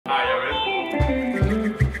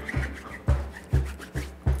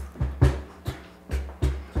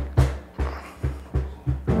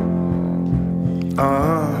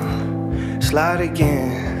slide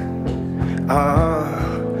again,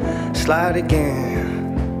 slide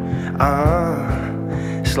again,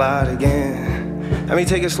 slide again. Let me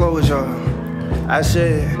take it slow with y'all. I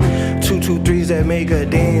said 2, 2, 3s that make a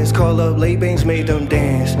dance. Call up late banks, make them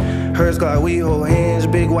dance. Hers got we hold hands,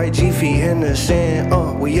 big white G feet in the sand.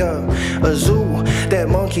 We up a zoo, that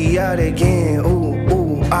monkey out again. Ooh,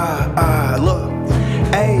 ooh, look,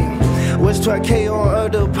 ayy. What's 12K on a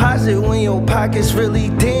deposit when your pockets really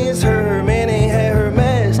dance? Her man ain't had her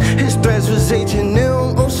mask. His threats was H&M,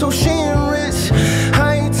 oh so she ain't rich.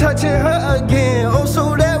 I ain't touching her again, oh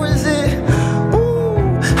so that was it.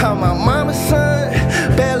 Ooh, how my mama's son,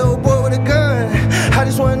 bad little boy with a gun.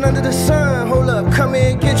 Hottest one under the sun, hold up, come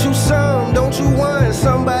here and get you some. Don't you want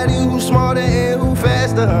somebody who's smarter and who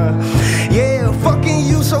faster, huh? Yeah, fucking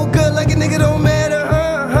you so good like a nigga don't matter, huh?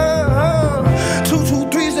 2, 2,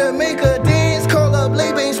 3s that make a dance. Call up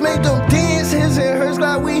late banks, make them dance. His and hers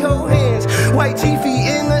like we hold hands. White G feet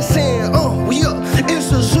in the sand. We up,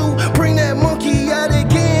 it's a zoo. Bring that monkey out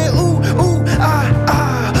again. Ooh, ooh,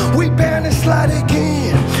 we bound to slide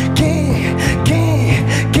again.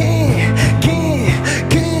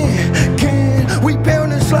 We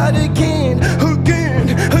bound to slide again.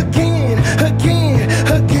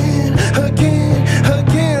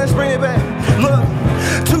 Let's bring it back. Look,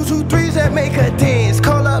 2, 2, 3s that make a dance.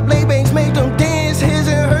 Call up late banks, make them dance. His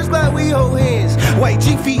and hers like we hold hands. White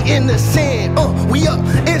G feet in the sand. We up,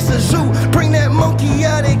 it's a zoo. Bring that monkey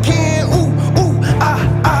out again. Ooh, ooh,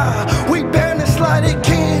 we bound to slide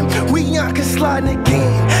again. We Yonkers sliding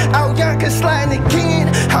again. Out Yonkers sliding again.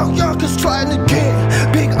 Out Yonkers sliding again.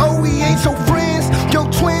 Big O, we ain't so friends. Yo,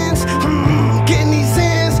 twins, getting these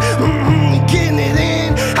ends, getting it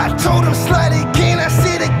in. I told him slide again, I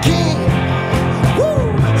said again.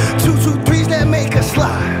 Woo! 2, 2, 3s that make a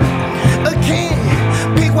slide again.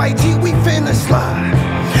 Big white G, we finna slide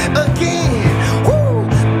again. Woo!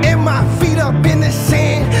 And my feet up in the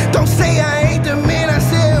sand. Don't say I ain't the man. I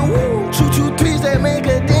said woo. 2, 2, 3s that make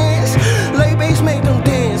a dance. Lay bass make them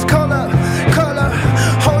dance. Call up, hold up.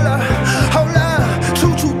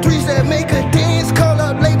 2, 2, 3s that make a dance. Call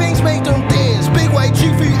up, lay banks make them dance. Big white G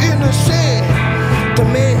feet in the sand. The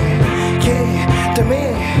man, yeah, the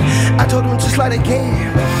man. I told him to slide again.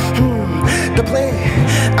 The plan,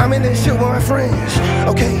 I'm in this shit with my friends.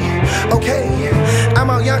 Okay, I'm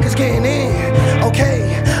out Yonkers getting in.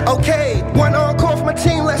 Okay, one encore for my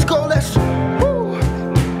team, let's go, woo.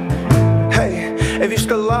 Hey, if you're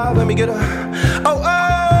still alive, let me get a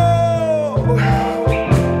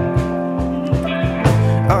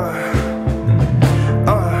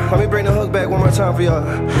let me bring the hook back one more time for y'all.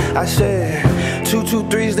 I said 2, 2,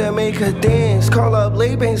 3s that make a dance. Call up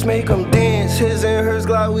late banks, make them dance. His and hers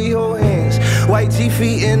glide, we hold hands. White G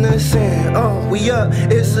feet in the sand. We up,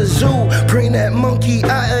 it's a zoo. Bring that monkey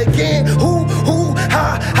out again. Hoo,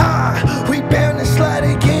 ha, we bound to slide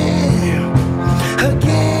again.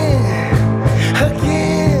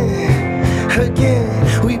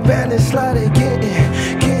 We bound to slide again. Yeah.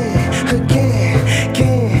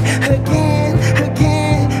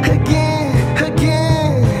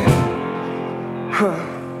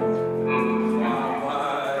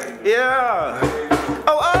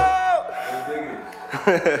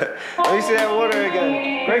 Let me see that water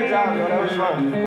again. Great job, yo. That was fun.